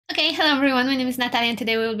Okay, hello everyone, my name is Natalia and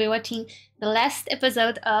today we will be watching the last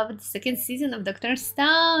episode of the second season of Dr.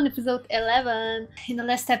 Stone, episode 11. In the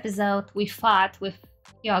last episode, we fought with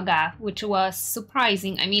Yoga, which was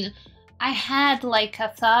surprising. I mean, I had like a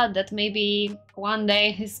thought that maybe one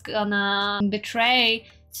day he's gonna betray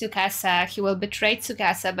Tsukasa, he will betray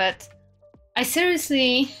Tsukasa, but I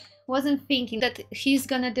seriously wasn't thinking that he's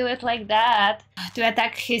gonna do it like that to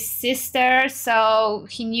attack his sister, so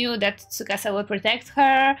he knew that Tsukasa will protect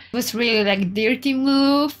her. It was really like dirty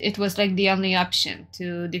move. It was like the only option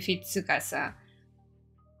to defeat Tsukasa.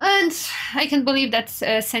 And I can't believe that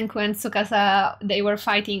Senku and Tsukasa, they were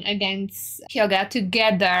fighting against Hyoga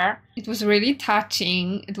together. It was really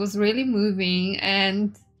touching, it was really moving,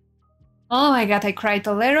 and oh my god, I cried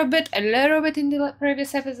a little bit in the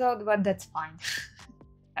previous episode, but that's fine.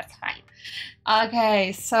 That's fine.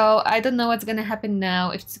 Okay, so I don't know what's gonna happen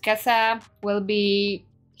now. If Tsukasa will be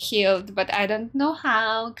healed, but I don't know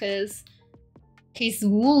how, because his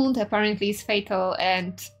wound apparently is fatal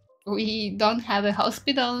and we don't have a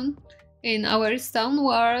hospital in our stone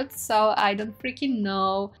world, so I don't freaking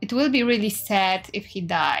know. It will be really sad if he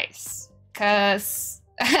dies, because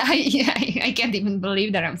I can't even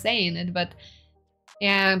believe that I'm saying it, but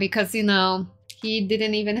yeah, because you know, he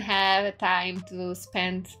didn't even have time to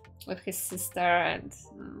spend with his sister, and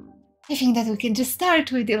I think that we can just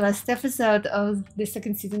start with the last episode of the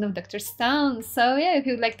second season of Dr. Stone. So yeah, if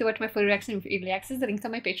you'd like to watch my full reaction with early access, the link to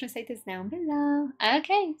my Patreon site is down below.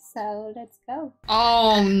 Okay, so let's go.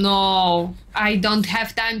 Oh no, I don't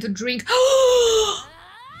have time to drink.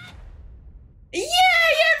 Yay,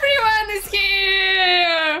 everyone is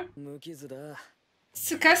here!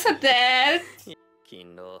 Tsukasa dead?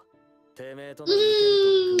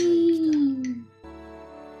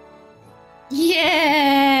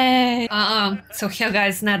 Yeah! So Hyoga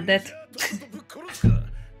is not dead.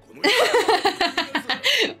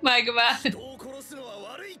 Magma.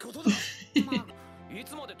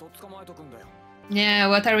 Yeah,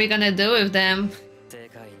 what are we gonna do with them?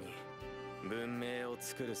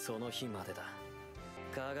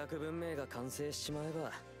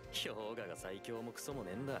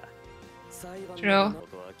 True.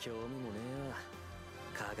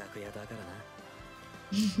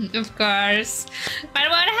 Of course. But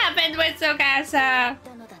what happened with Tsukasa?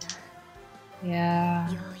 Yeah.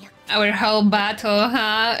 Our whole battle,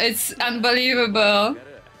 huh? It's unbelievable.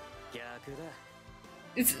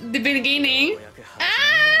 It's the beginning. Ah!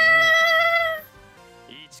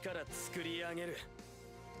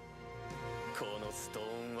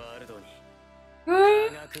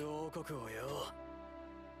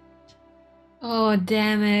 Oh,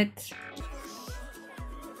 damn it.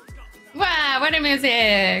 Wow, what a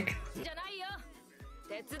music!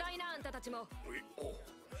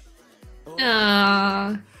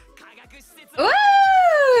 Oh. Woo!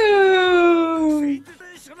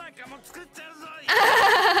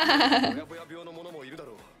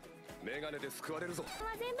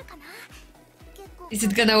 Is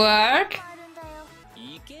it gonna work?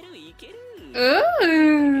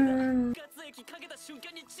 Ooh.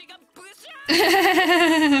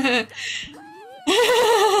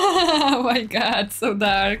 Oh my god, so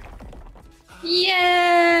dark. Yeah!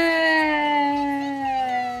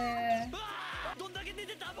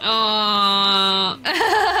 Oh.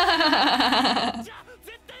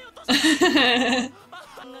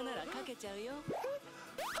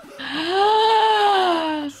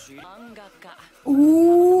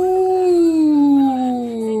 Ooh.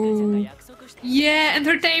 Yeah,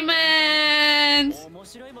 entertainment!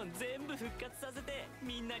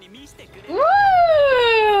 Woo!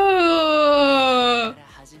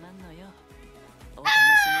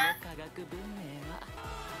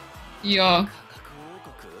 Yo.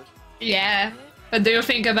 Yeah, what do you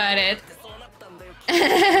think about it?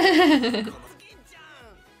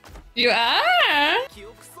 You are?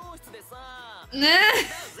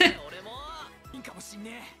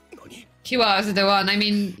 He was the one, I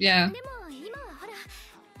mean, yeah.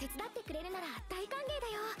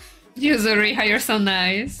 Yuzuri, you're so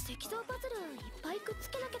nice.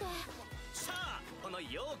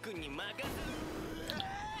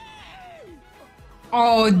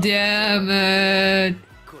 Oh, damn it.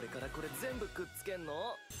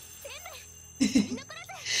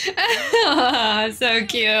 So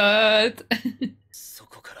cute.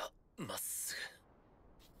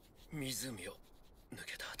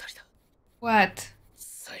 What?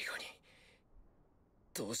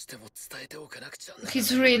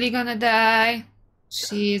 He's really gonna die.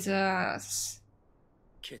 Jesus.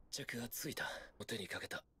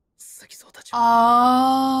 Oh,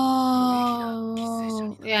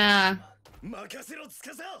 yeah.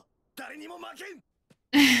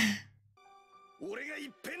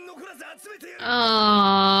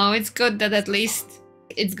 Oh, it's good that at least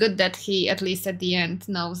he at least at the end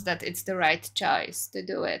knows that it's the right choice to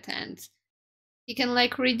do it, and he can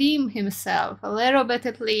like redeem himself a little bit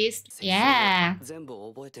at least. Yeah.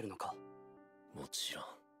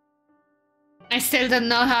 I still don't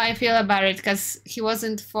know how I feel about it because he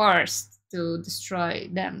wasn't forced to destroy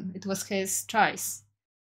them. It was his choice.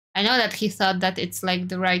 I know that he thought that it's like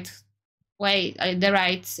the right way, the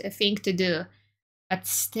right thing to do, but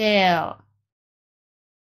still,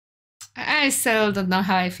 I still don't know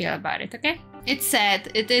how I feel about it, okay? It's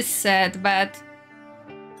sad, it is sad, but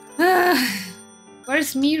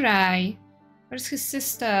where's Mirai? Where's his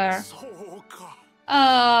sister?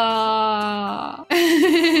 Oh.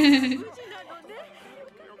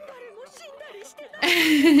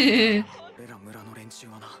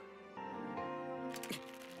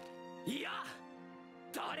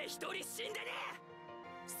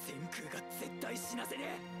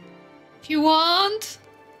 You won't?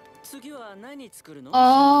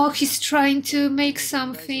 Oh, he's trying to make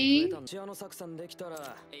something.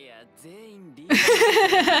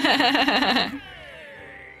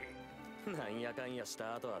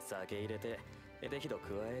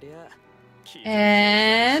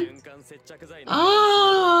 And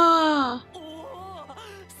oh,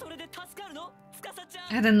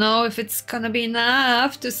 I don't know if it's gonna be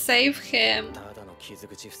enough to save him.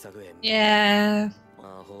 Yeah.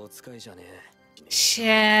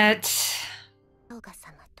 Shit.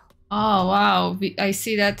 Oh wow, I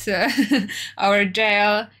see that our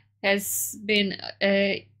jail has been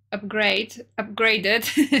upgraded.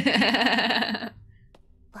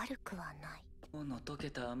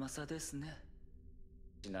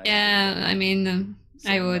 Yeah, I mean,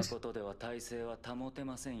 I would.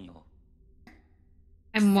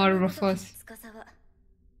 I'm more ruthless.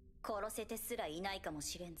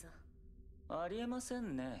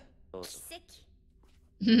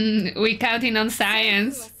 We counting on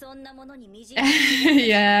science.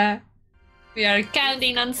 Yeah, we are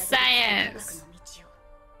counting on science.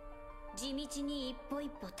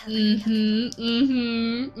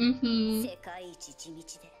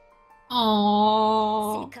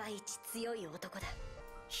 Oh.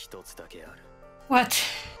 What?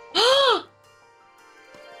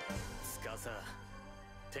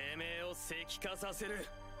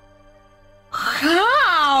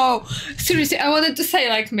 How? Seriously, I wanted to say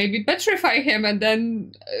like maybe petrify him and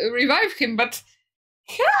then revive him, but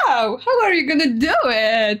how? How are you gonna do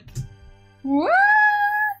it? What?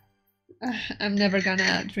 I'm never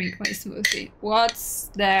gonna drink my smoothie.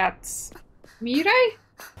 What's that? Mirai?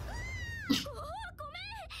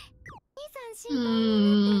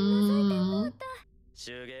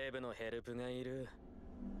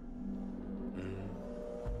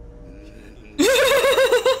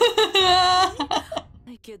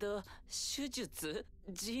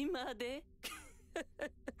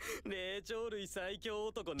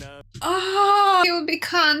 Oh, he will be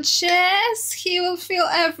conscious. He will feel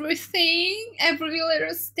everything, every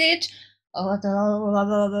little stitch.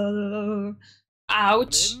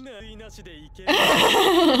 Ouch.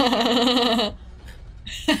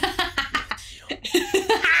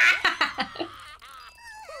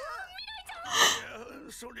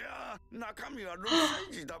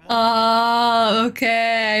 Oh,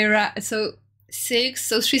 okay, right. So 6,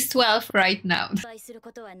 so she's 12 right now.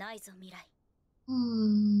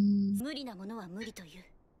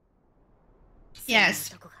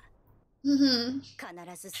 Yes.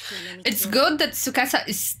 It's good that Tsukasa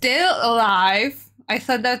is still alive. I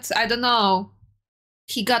thought that, I don't know,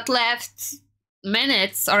 he got left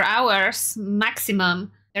minutes or hours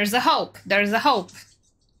maximum. There's a hope. There's a hope.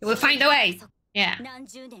 He will find a way. Yeah.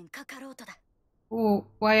 Ooh,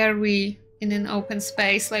 why are we in an open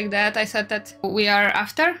space like that? I thought that we are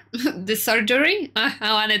after the surgery.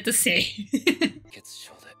 I wanted to see.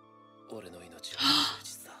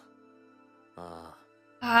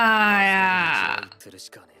 Yeah.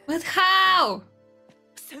 But how?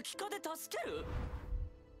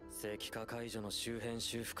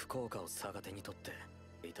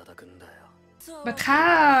 But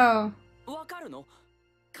how?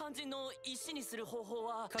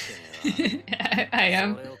 I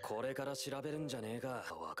am.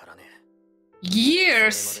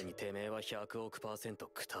 Years.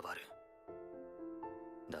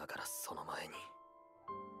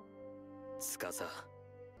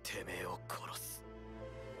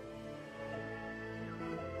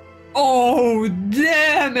 Oh,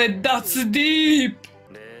 damn it, that's deep.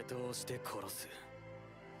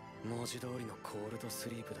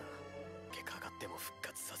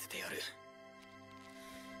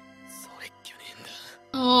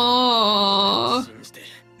 Oh.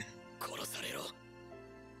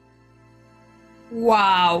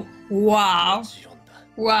 Wow. Wow.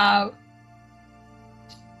 Wow.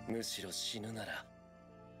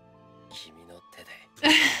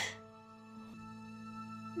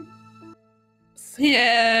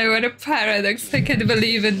 Yeah, what a paradox. I can't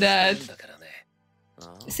believe in that.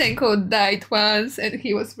 Senko died once and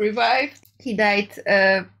he was revived. He died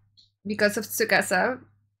because of Tsukasa,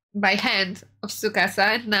 by hand of Tsukasa,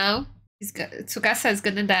 and now Tsukasa is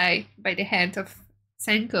gonna die by the hand of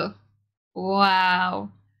Senko. Wow.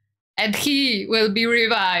 And he will be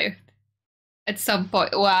revived at some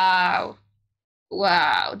point. Wow.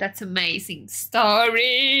 Wow, that's amazing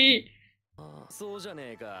story. Oh.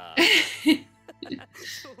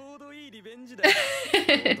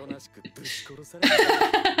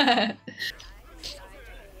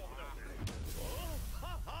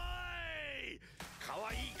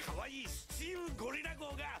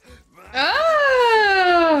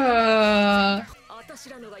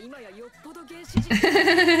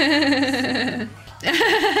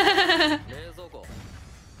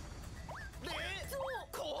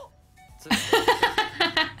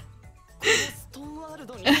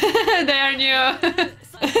 They are new.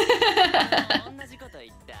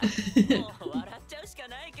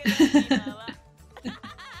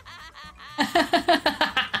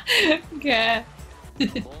 Okay.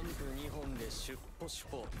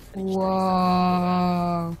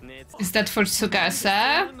 Whoa. Is that for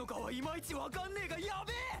Tsukasa?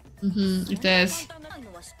 It is.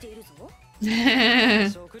 Yeah.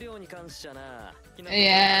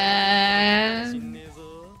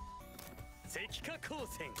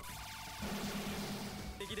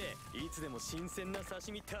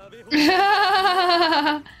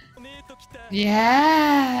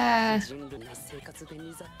 Yeah.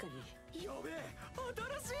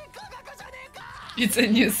 It's a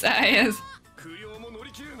new science.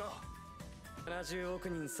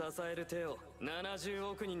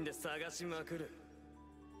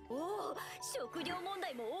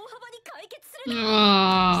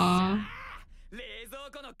 Aww.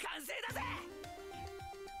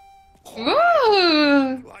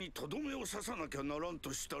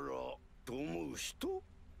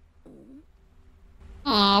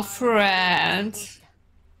 Oh, friend.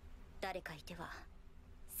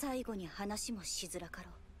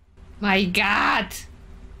 My God.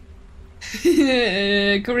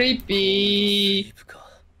 Creepy.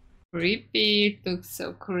 Creepy. It looks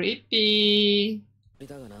so creepy.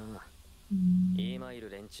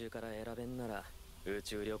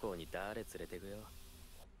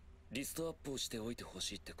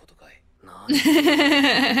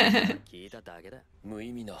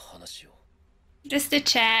 Just the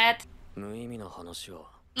chat.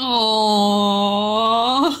 Oh.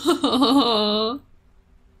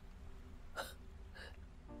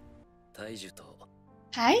 Taiju.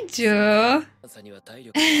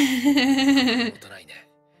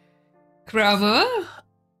 Kramu?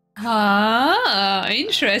 Ah,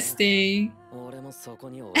 interesting.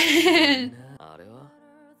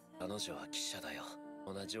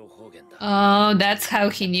 Oh, that's how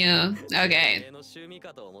he knew. Okay.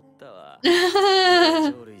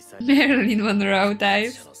 Marilyn Monroe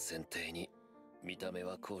type.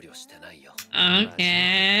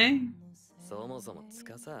 Okay.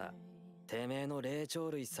 てめえの霊長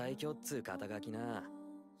類最強っつう肩書きな。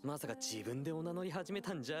まさか自分でお名乗り始め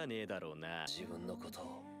たんじゃねえだろうな。自分のこと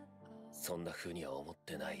をそんな風には思っ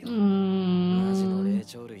てないよ。マジの霊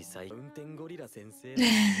長類最運転ゴリラ先生。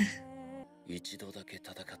一度だけ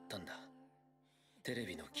戦ったんだ。テレ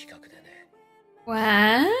ビの企画でね。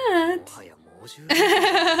What? もはや猛獣。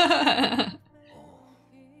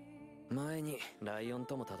前にライオン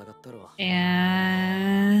とも戦ったろ。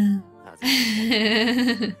Yeah.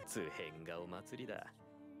 通変顔祭りだ。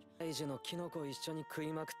大樹のキノコを一緒に食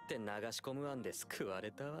いまくって流し込む案で救わ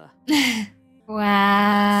れたわ。Wow.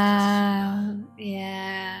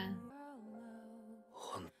 Yeah.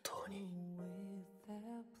 本当に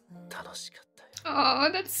楽しかったよ。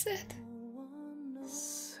Oh, that's sad.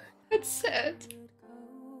 That's sad.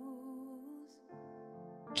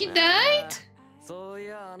 He died? そうい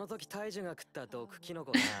や、あの時大樹が食った毒キノ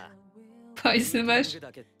コな。Poison mush.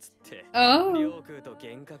 Oh. リョウクと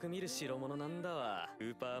幻覚見る代物なんだわ。ス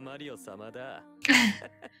ーパーマリオ様だ。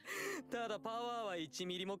ただパワーは1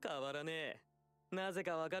ミリも変わらねえ。なぜ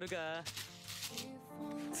かわかるか？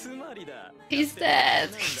つまりだ。He's dead.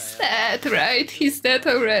 He's dead, right? He's dead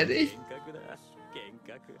already. 幻覚だ。幻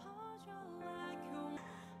覚。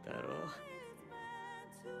だろう。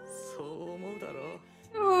そう思うだろう。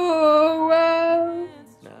Oh, wow.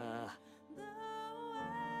 なあ。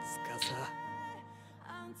司。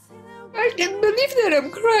I can't believe that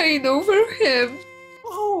I'm crying over him.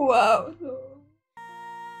 Oh, wow.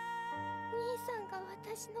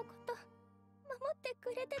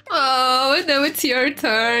 Oh, now it's your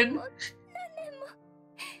turn.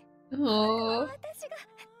 Oh.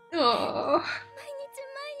 Oh.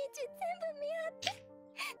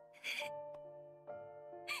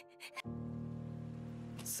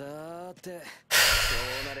 さーて、そ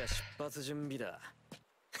うなりゃ出発準備だ。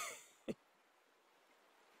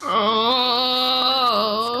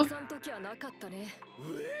Oh. その時はなかったね。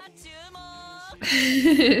注目。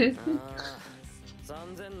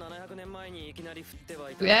3700年前にいきなり降っては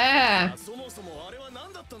いた。Yeah. そもそもあれは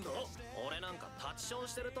何だったんだ？俺なんかタッチション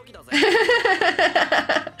してる時だぜ。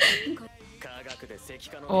科学で石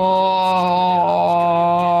化の Oh.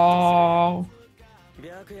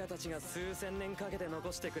 白夜たちが数千年かけて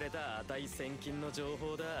残してくれた値千金の情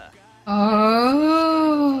報だ。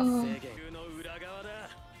Oh. 地球の裏側だ。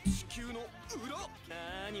地球の裏？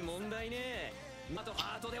何問題ね。あと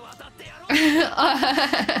ハートで渡ってやろう。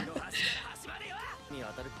に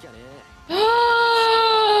渡るっきゃね。こ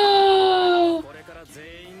れから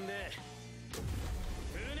全員で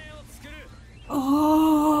船を作る。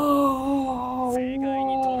Oh. 世界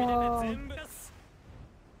に飛び出て全部出す。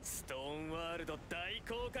ストーンワールド大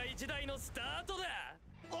航海時代のスタートだ。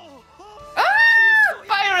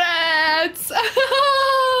Pirates!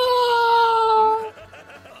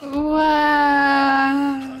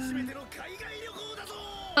 Wow. 初めての海外旅行だぞ。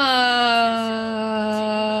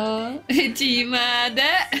島で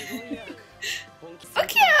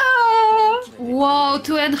Okay. Wow,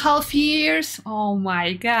 2.5 years. Oh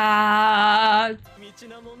my god. 道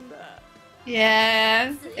なもんだ。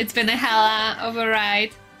Yeah, it's been a hella of a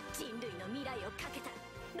ride. 人類の未来をかけた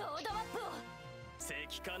ロードマップを。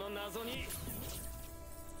石化の謎に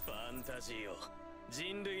ファンタジーを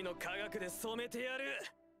人類の科学で染めてやる。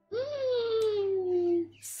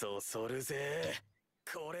そそるぜ。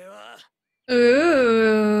これは。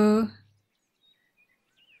Ooh.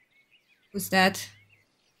 Who's that?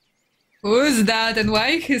 Who's that? And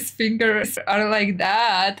why his fingers are like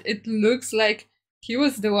that? It looks like he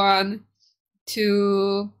was the one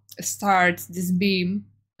to start this beam.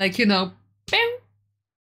 Like, you know, bing,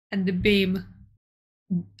 and the beam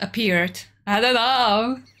appeared. I don't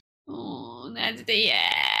know. Oh, that's the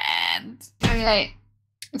end. Okay,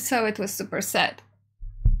 so it was super sad.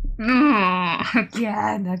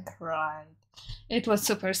 Again, I cried. It was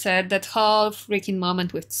super sad, that whole freaking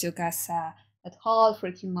moment with Tsukasa, that whole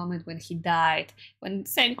freaking moment when he died, when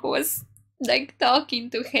Senku was like talking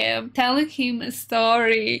to him, telling him a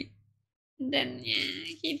story, and then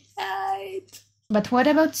he died. But what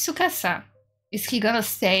about Tsukasa? Is he gonna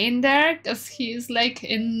stay in there? Because he's like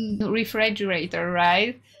in the refrigerator,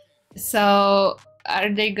 right? So are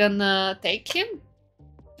they gonna take him?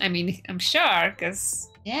 I mean, I'm sure, because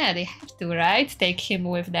yeah, they have to, right? Take him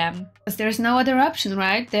with them. Because there's no other option,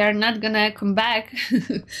 right? They're not gonna come back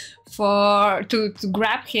to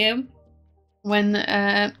grab him when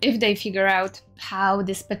if they figure out how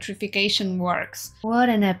this petrification works. What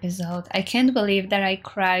an episode. I can't believe that I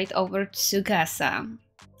cried over Tsukasa.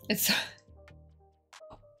 It's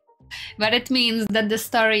but it means that the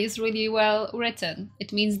story is really well written.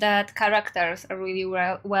 It means that characters are really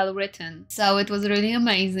well written. So it was really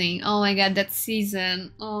amazing. Oh my god, that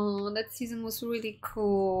season. Oh, that season was really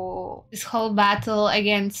cool. This whole battle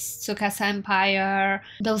against Tsukasa Empire,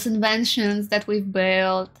 those inventions that we've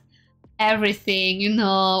built, everything, you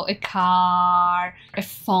know, a car, a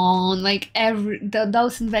phone, like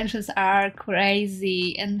those inventions are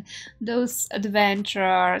crazy, and those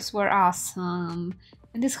adventures were awesome.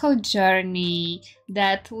 And this whole journey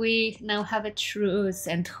that we now have a truce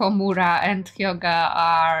and Homura and Hyoga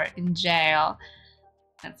are in jail.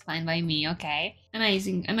 That's fine by me, okay.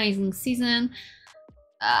 Amazing, amazing season.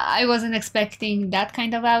 I wasn't expecting that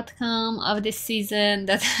kind of outcome of this season,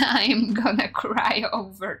 that I'm gonna cry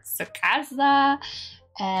over Tsukasa.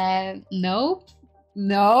 Nope,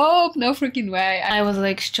 no freaking way. I was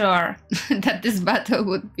like sure that this battle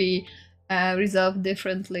would be resolved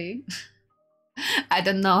differently. I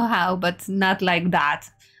don't know how, but not like that.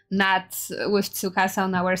 Not with Tsukasa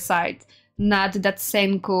on our side. Not that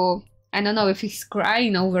Senku, I don't know if he's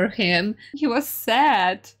crying over him. He was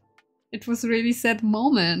sad. It was a really sad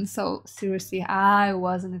moment. So seriously, I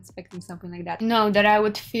wasn't expecting something like that. No, that I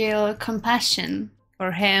would feel compassion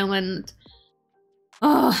for him, and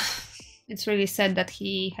oh, it's really sad that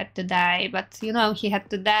he had to die. But you know, he had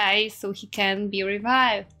to die so he can be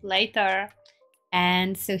revived later.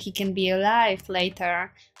 And so he can be alive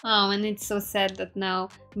later. Oh, and it's so sad that now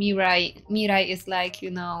Mirai is like,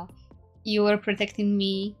 you know, you were protecting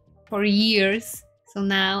me for years, so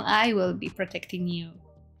now I will be protecting you.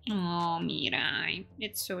 Oh, Mirai,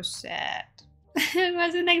 it's so sad. I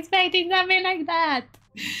wasn't expecting something like that.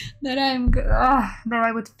 that that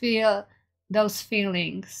I would feel those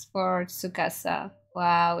feelings for Tsukasa.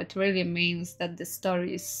 Wow, it really means that the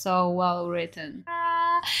story is so well written.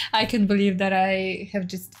 I can't believe that I have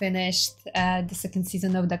just finished the second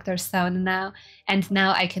season of Dr. Stone now, and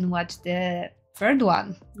now I can watch the third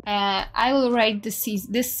one. I will rate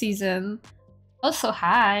this season also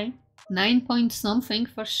high, 9 point something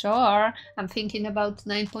for sure. I'm thinking about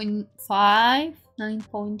 9.5,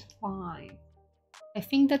 9.5. I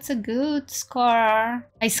think that's a good score.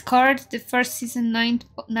 I scored the first season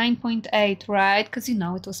 9.8, right? Because you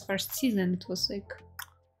know it was first season. It was like,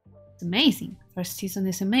 it's amazing. First season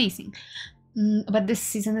is amazing. But this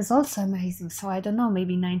season is also amazing. So I don't know,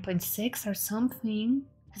 maybe 9.6 or something.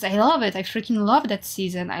 Because I love it. I freaking love that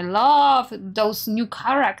season. I love those new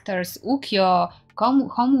characters. Ukyo,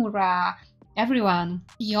 Homura, everyone.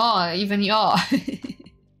 Yo, even Yo.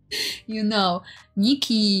 You know,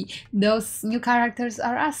 Nikki, those new characters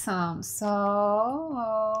are awesome.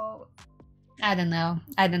 So I don't know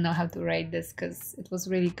how to rate this because it was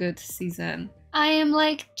really good season. I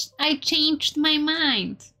changed my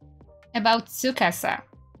mind about Tsukasa.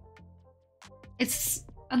 It's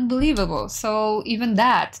unbelievable. So even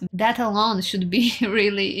that alone should be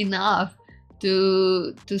really enough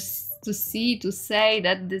to say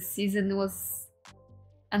that this season was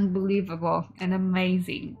unbelievable and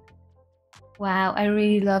amazing. Wow, I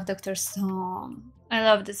really love Dr. Stone. I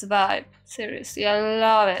love this vibe. Seriously, I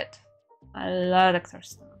love it. I love Dr.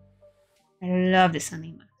 Stone. I love this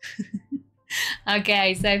anime.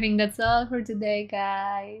 Okay, so I think that's all for today,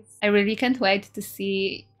 guys. I really can't wait to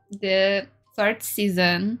see the third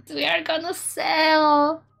season. We are gonna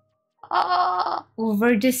sail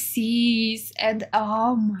over the seas, and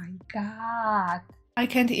oh my god. I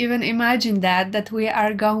can't even imagine that we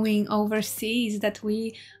are going overseas, that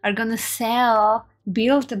we are gonna sail,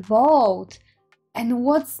 build a boat. And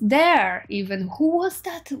what's there even? Who was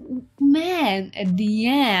that man at the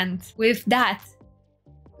end with that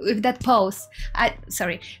pose?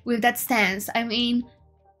 With that stance. I mean,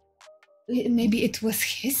 maybe it was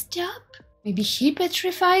his job? Maybe he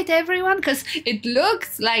petrified everyone? Because it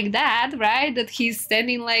looks like that, right? That he's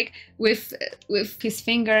standing like with his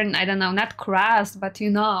finger, and I don't know, not crossed, but you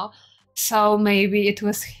know. So maybe it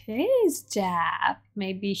was his job.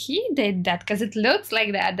 Maybe he did that, because it looks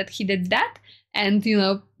like that he did that, and you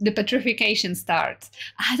know, the petrification starts.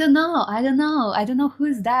 I don't know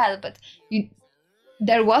who's that, but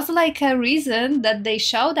there was like a reason that they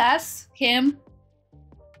showed us him.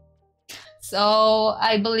 So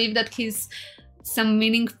I believe that he's some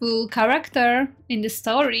meaningful character in the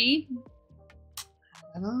story.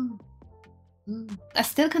 I don't know. I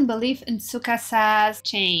still can't believe in Tsukasa's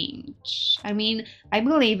change. I mean, I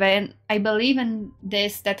believe in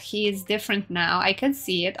this, that he is different now. I can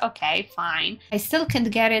see it. Okay, fine. I still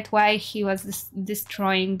can't get it why he was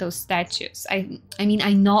destroying those statues. I mean,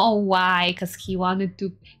 I know why, because he wanted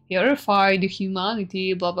to purify the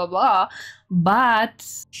humanity, blah blah blah. But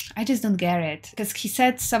I just don't get it, because he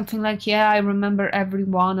said something like, yeah, I remember every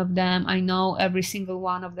one of them, I know every single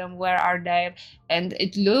one of them, where are they? And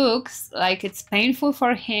it looks like it's painful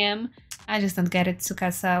for him. I just don't get it,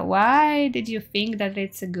 Tsukasa. Why did you think that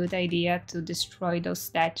it's a good idea to destroy those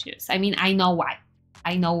statues? I mean, I know why,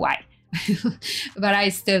 but I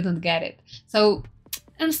still don't get it. So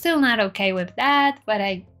I'm still not okay with that, but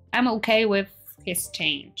I'm okay with his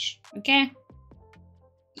change, okay?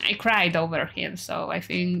 I cried over him, so I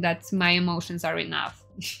think that my emotions are enough.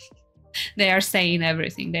 They are saying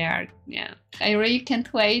everything. They are, yeah. I really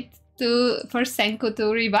can't wait for Senku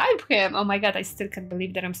to revive him. Oh my god, I still can't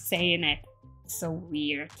believe that I'm saying it. It's so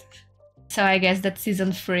weird. So I guess that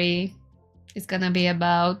season 3 is gonna be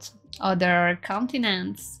about other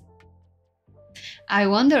continents. I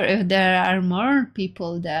wonder if there are more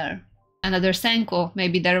people there. Another Senku.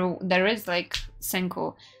 Maybe there is like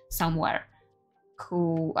Senku somewhere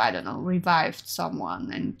who, I don't know, revived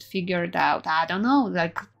someone and figured out, I don't know,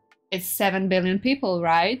 like, it's 7 billion people,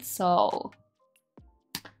 right? So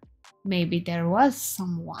maybe there was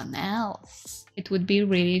someone else. It would be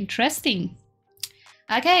really interesting.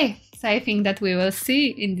 Okay, so I think that we will see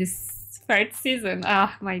in this third season.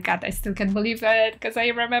 Oh my god, I still can't believe it, because I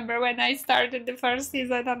remember when I started the first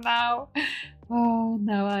season, and now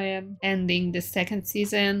I am ending the second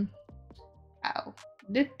season. Wow.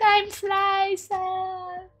 The time flies.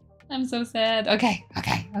 I'm so sad. Okay.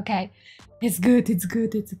 It's good.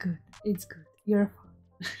 You're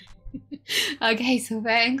fine. Okay, so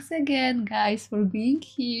thanks again, guys, for being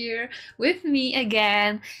here with me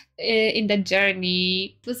again in the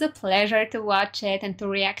journey. It was a pleasure to watch it and to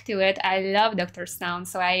react to it. I love Dr. Stone,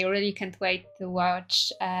 so I really can't wait to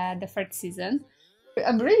watch the third season.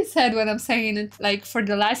 I'm really sad when I'm saying it, like, for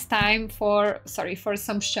the last time for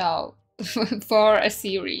some show, for a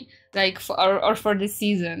series, like, or for the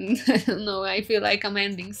season. I don't know, I feel like I'm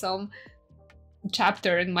ending some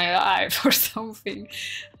chapter in my life or something.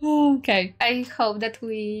 Okay, I hope that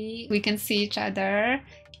we can see each other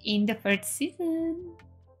in the third season.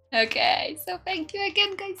 Okay, so thank you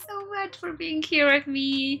again, guys, so much for being here with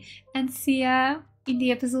me, and see ya in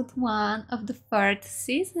the episode 1 of the third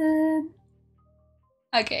season.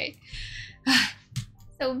 Okay,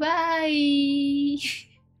 so bye.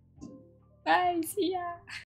 Bye, see ya.